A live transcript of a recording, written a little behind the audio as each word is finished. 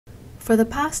For the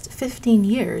past 15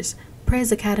 years,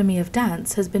 Prez Academy of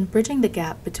Dance has been bridging the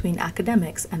gap between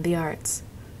academics and the arts.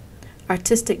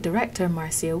 Artistic director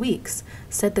Marcia Weeks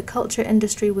said the culture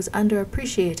industry was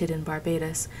underappreciated in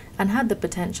Barbados and had the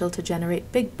potential to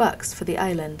generate big bucks for the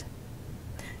island.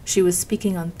 She was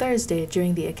speaking on Thursday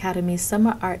during the Academy's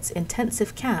Summer Arts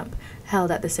Intensive Camp held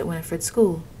at the St. Winifred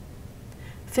School.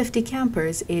 50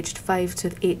 campers aged 5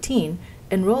 to 18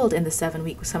 enrolled in the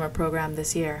 7-week summer program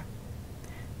this year.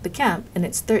 The camp, in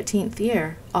its 13th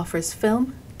year, offers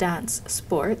film, dance,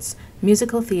 sports,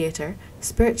 musical theatre,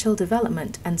 spiritual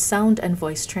development, and sound and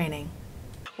voice training.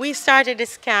 We started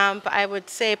this camp, I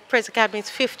would say, Prez Academy is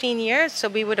 15 years, so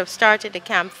we would have started the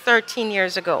camp 13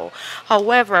 years ago.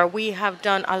 However, we have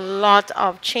done a lot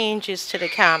of changes to the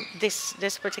camp this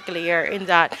particular year in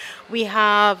that we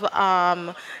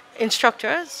have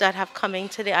instructors that have coming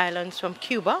to the islands from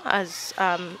Cuba, as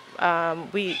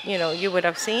you would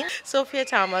have seen. Sophia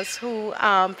Thomas, who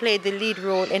played the lead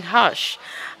role in Hush,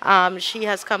 she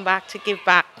has come back to give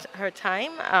back her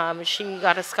time. She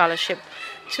got a scholarship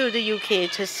to the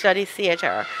UK to study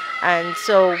theatre, and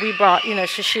so we brought,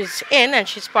 she's in and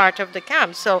she's part of the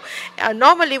camp. So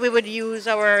normally we would use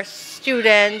our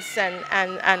students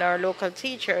and our local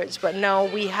teachers, but now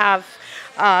we have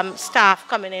staff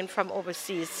coming in from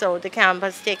overseas, so the camp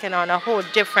has taken on a whole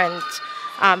different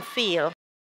feel.